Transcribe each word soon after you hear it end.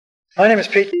My name is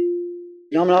Pete,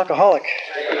 and I'm an alcoholic.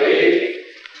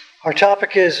 Our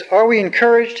topic is, are we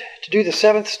encouraged to do the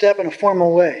seventh step in a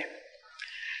formal way?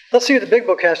 Let's see what the Big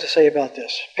Book has to say about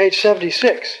this. Page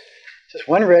 76 says,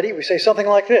 when ready, we say something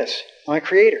like this: My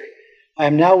Creator, I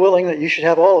am now willing that you should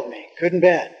have all of me, good and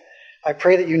bad. I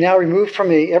pray that you now remove from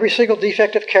me every single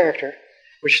defect of character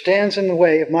which stands in the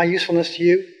way of my usefulness to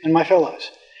you and my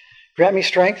fellows. Grant me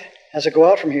strength as I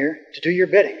go out from here to do your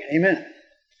bidding. Amen.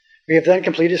 We have then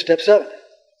completed step 7.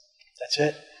 That's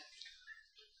it.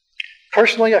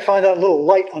 Personally, I find that a little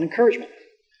light on encouragement.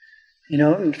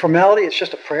 In formality, it's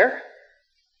just a prayer.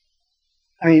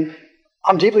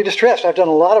 I'm deeply distressed. I've done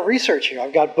a lot of research here.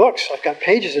 I've got books. I've got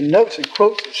pages and notes and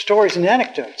quotes and stories and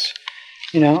anecdotes.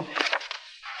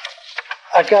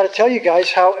 I've got to tell you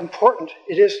guys how important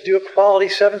it is to do a quality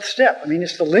 7th step.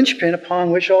 It's the linchpin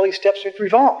upon which all these steps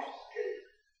revolve.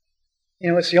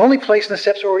 It's the only place in the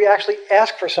steps where we actually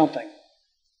ask for something.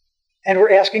 And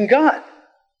we're asking God.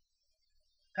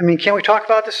 Can we talk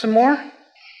about this some more?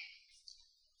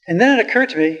 And then it occurred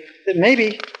to me that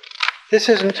maybe this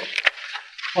isn't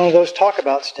one of those talk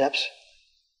about steps.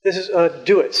 This is a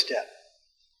do it step.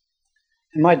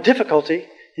 And my difficulty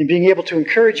in being able to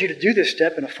encourage you to do this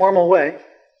step in a formal way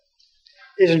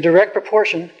is in direct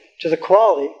proportion to the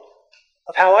quality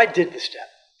of how I did the step.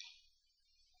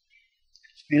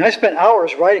 I spent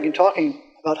hours writing and talking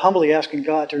about humbly asking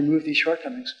God to remove these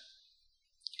shortcomings.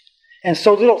 And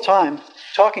so little time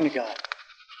talking to God.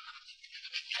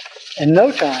 And no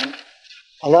time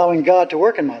allowing God to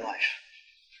work in my life.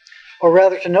 Or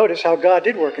rather to notice how God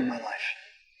did work in my life.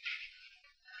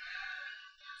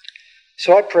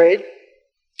 So I prayed,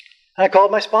 and I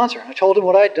called my sponsor. I told him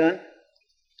what I had done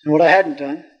and what I hadn't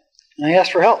done, and I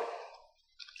asked for help.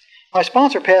 My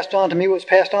sponsor passed on to me what was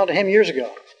passed on to him years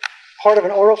ago, part of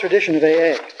an oral tradition of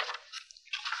AA.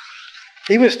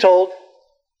 He was told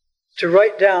to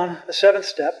write down the 7th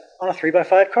step on a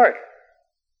 3x5 card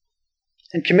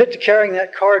and commit to carrying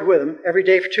that card with him every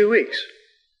day for 2 weeks.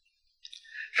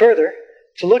 Further,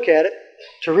 to look at it,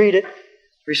 to read it,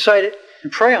 recite it,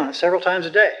 and pray on it several times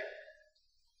a day.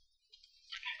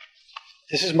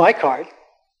 This is my card.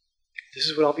 This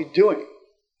is what I'll be doing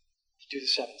to do the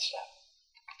 7th step.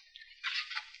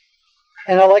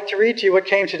 And I'd like to read to you what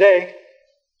came today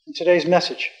in today's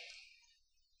message.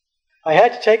 I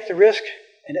had to take the risk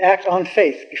and act on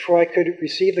faith before I could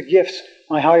receive the gifts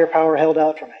my higher power held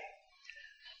out for me.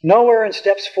 Nowhere in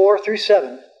steps 4 through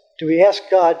 7 do we ask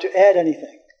God to add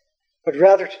anything, but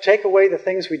rather to take away the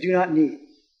things we do not need.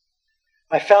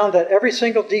 I found that every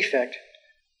single defect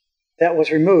that was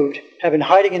removed had been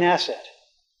hiding an asset.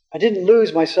 I didn't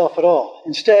lose myself at all.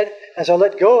 Instead, as I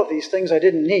let go of these things I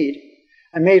didn't need,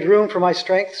 I made room for my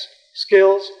strengths,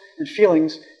 skills, and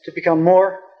feelings to become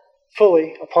more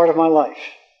fully a part of my life.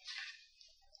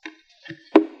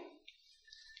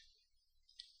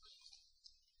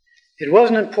 It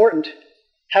wasn't important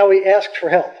how we asked for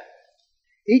help.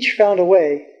 Each found a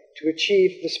way to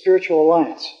achieve the spiritual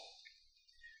alliance.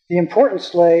 The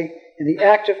importance lay in the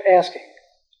act of asking.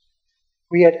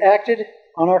 We had acted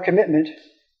on our commitment,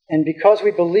 and because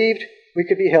we believed we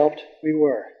could be helped, we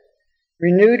were.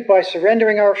 Renewed by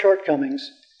surrendering our shortcomings,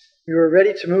 we were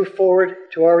ready to move forward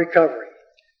to our recovery,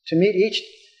 to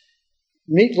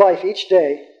meet life each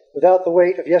day without the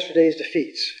weight of yesterday's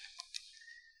defeats.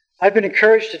 I've been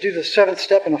encouraged to do the 7th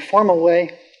step in a formal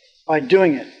way by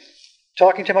doing it,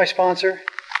 talking to my sponsor,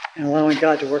 and allowing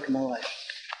God to work in my life.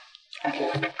 Thank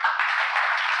you.